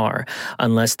that far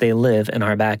unless they live in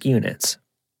our back units.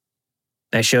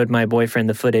 I showed my boyfriend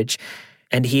the footage,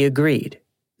 and he agreed.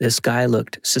 This guy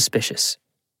looked suspicious.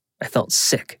 I felt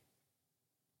sick.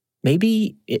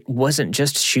 Maybe it wasn't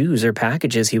just shoes or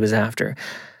packages he was after.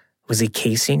 Was he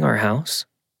casing our house?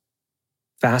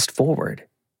 Fast forward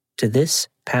to this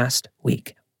past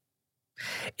week.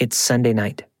 It's Sunday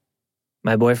night.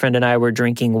 My boyfriend and I were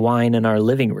drinking wine in our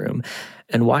living room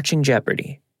and watching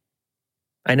Jeopardy.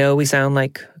 I know we sound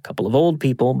like a couple of old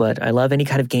people, but I love any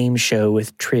kind of game show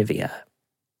with trivia.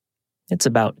 It's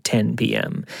about 10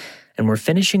 p.m., and we're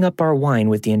finishing up our wine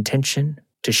with the intention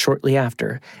to shortly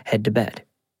after head to bed.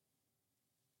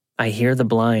 I hear the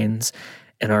blinds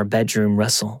in our bedroom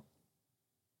rustle.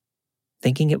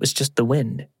 Thinking it was just the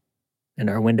wind, and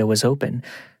our window was open,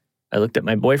 I looked at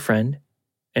my boyfriend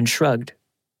and shrugged.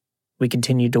 We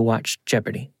continued to watch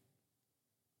Jeopardy.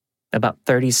 About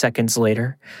 30 seconds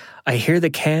later, I hear the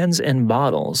cans and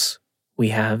bottles we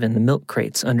have in the milk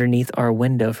crates underneath our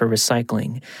window for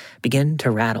recycling begin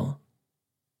to rattle.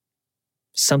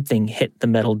 Something hit the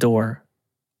metal door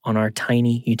on our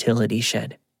tiny utility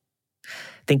shed.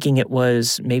 Thinking it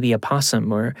was maybe a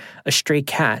possum or a stray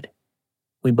cat,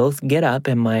 we both get up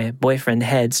and my boyfriend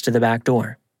heads to the back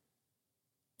door.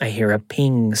 I hear a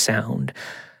ping sound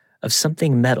of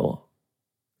something metal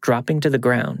dropping to the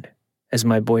ground as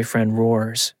my boyfriend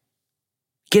roars,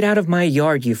 "Get out of my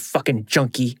yard, you fucking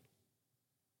junkie!"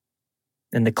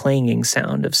 And the clanging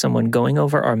sound of someone going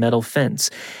over our metal fence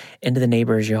into the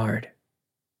neighbor's yard.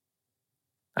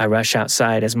 I rush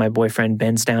outside as my boyfriend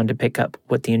bends down to pick up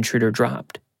what the intruder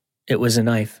dropped. It was a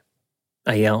knife.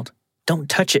 I yelled, "Don't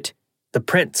touch it! The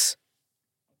prints!"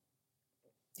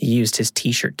 He used his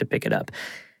t-shirt to pick it up.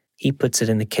 He puts it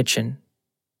in the kitchen,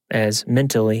 as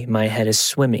mentally my head is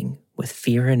swimming with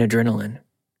fear and adrenaline.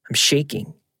 I'm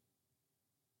shaking.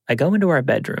 I go into our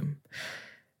bedroom,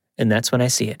 and that's when I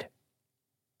see it.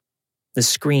 The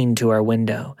screen to our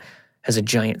window has a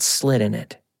giant slit in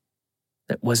it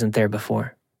that wasn't there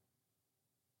before.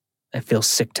 I feel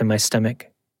sick to my stomach.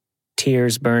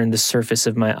 Tears burn the surface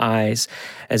of my eyes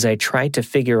as I try to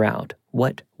figure out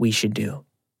what we should do.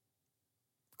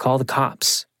 "Call the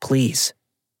cops, please,"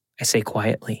 I say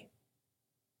quietly.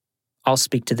 "I'll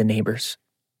speak to the neighbors."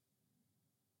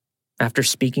 After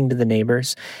speaking to the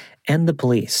neighbors and the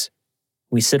police,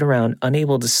 we sit around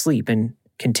unable to sleep and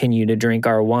continue to drink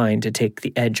our wine to take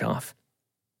the edge off.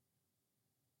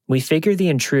 We figure the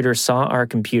intruder saw our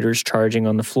computers charging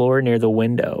on the floor near the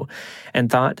window and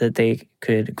thought that they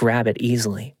could grab it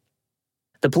easily.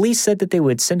 The police said that they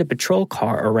would send a patrol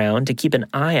car around to keep an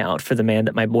eye out for the man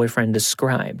that my boyfriend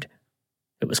described.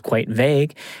 It was quite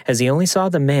vague, as he only saw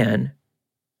the man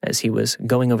as he was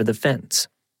going over the fence.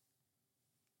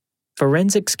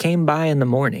 Forensics came by in the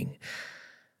morning.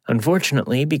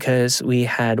 Unfortunately, because we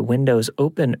had windows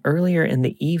open earlier in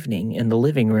the evening in the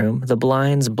living room, the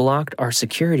blinds blocked our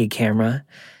security camera,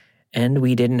 and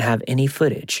we didn't have any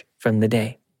footage from the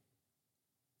day.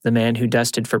 The man who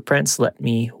dusted for prints let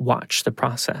me watch the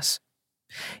process.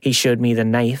 He showed me the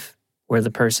knife where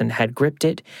the person had gripped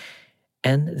it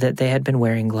and that they had been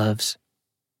wearing gloves.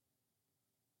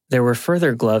 There were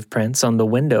further glove prints on the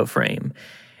window frame,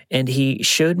 and he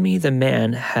showed me the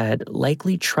man had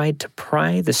likely tried to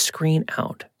pry the screen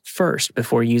out first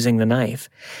before using the knife.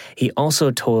 He also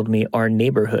told me our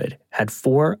neighborhood had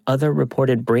 4 other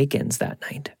reported break-ins that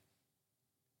night.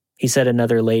 He said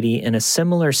another lady in a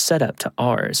similar setup to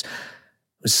ours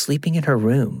was sleeping in her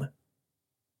room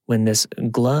when this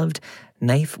gloved,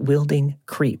 knife-wielding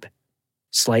creep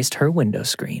sliced her window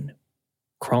screen,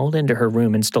 crawled into her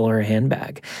room and stole her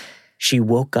handbag. She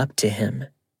woke up to him,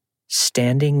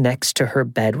 standing next to her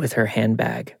bed with her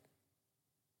handbag.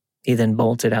 He then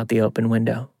bolted out the open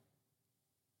window.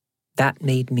 That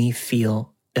made me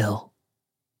feel ill.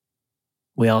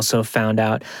 We also found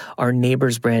out our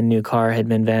neighbor's brand new car had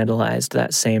been vandalized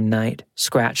that same night,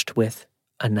 scratched with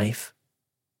a knife.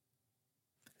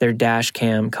 Their dash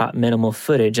cam caught minimal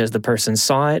footage as the person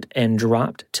saw it and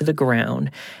dropped to the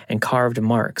ground and carved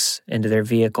marks into their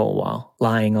vehicle while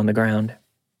lying on the ground.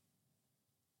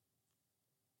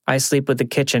 I sleep with a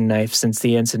kitchen knife since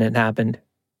the incident happened.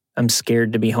 I'm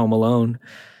scared to be home alone.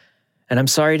 And I'm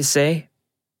sorry to say,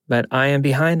 but I am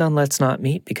behind on Let's Not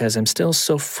Meet because I'm still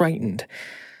so frightened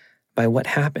by what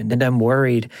happened, and I'm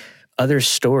worried other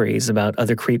stories about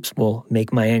other creeps will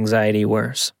make my anxiety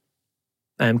worse.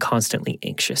 I am constantly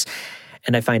anxious,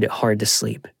 and I find it hard to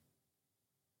sleep.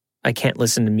 I can't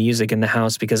listen to music in the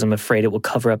house because I'm afraid it will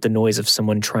cover up the noise of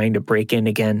someone trying to break in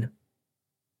again.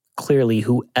 Clearly,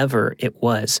 whoever it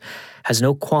was has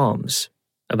no qualms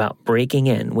about breaking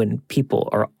in when people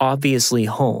are obviously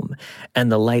home and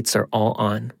the lights are all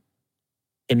on.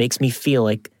 It makes me feel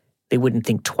like they wouldn't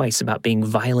think twice about being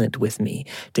violent with me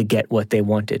to get what they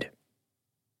wanted.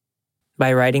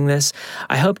 By writing this,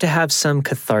 I hope to have some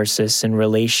catharsis in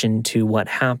relation to what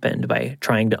happened by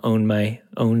trying to own my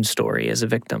own story as a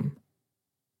victim.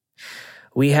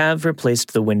 We have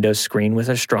replaced the window screen with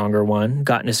a stronger one,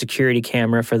 gotten a security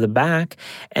camera for the back,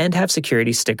 and have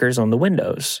security stickers on the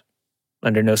windows.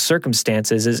 Under no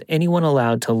circumstances is anyone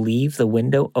allowed to leave the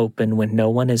window open when no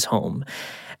one is home,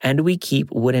 and we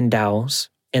keep wooden dowels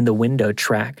in the window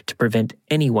track to prevent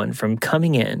anyone from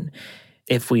coming in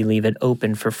if we leave it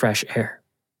open for fresh air.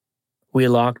 We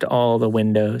locked all the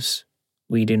windows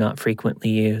we do not frequently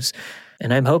use,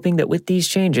 and I'm hoping that with these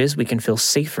changes we can feel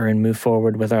safer and move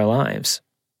forward with our lives.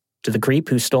 To the creep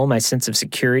who stole my sense of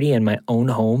security in my own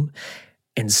home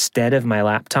instead of my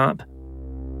laptop,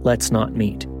 let's not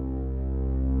meet.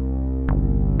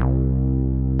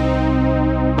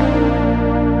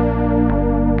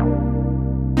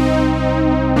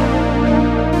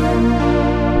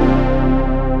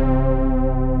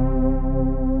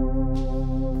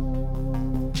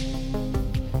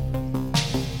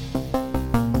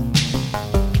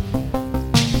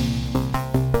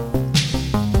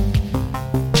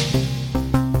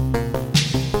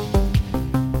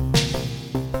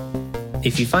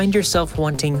 If you find yourself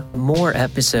wanting more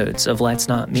episodes of Let's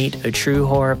Not Meet, a true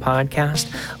horror podcast,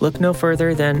 look no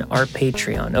further than our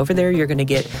Patreon. Over there, you're going to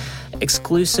get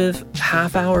exclusive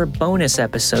half-hour bonus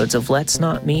episodes of Let's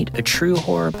Not Meet, a true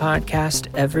horror podcast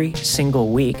every single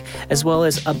week, as well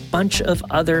as a bunch of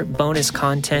other bonus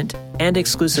content and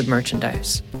exclusive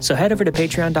merchandise. So head over to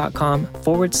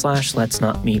patreon.com/Let's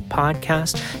Not Meet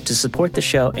podcast to support the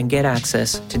show and get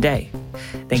access today.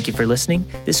 Thank you for listening.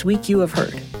 This week you have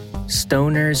heard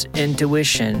Stoner's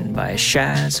Intuition by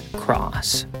Shaz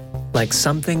Cross, Like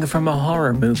Something from a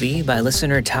Horror Movie by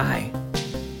listener Ty,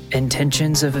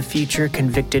 Intentions of a Future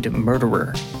Convicted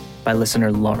Murderer by listener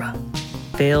Laura,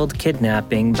 Failed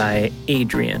Kidnapping by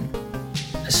Adrian,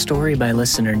 a story by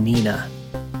listener Nina,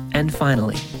 and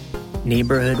finally,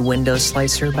 Neighborhood Window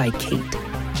Slicer by Kate.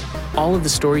 All of the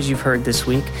stories you've heard this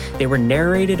week, they were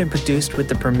narrated and produced with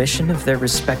the permission of their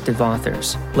respective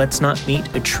authors. Let's Not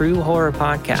Meet, a true horror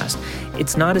podcast.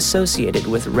 It's not associated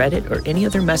with Reddit or any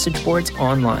other message boards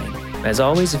online. As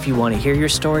always, if you want to hear your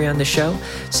story on the show,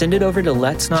 send it over to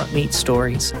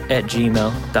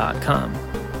letsnotmeetstories@gmail.com.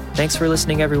 Thanks for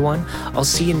listening, everyone. I'll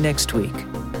see you next week.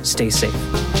 Stay safe.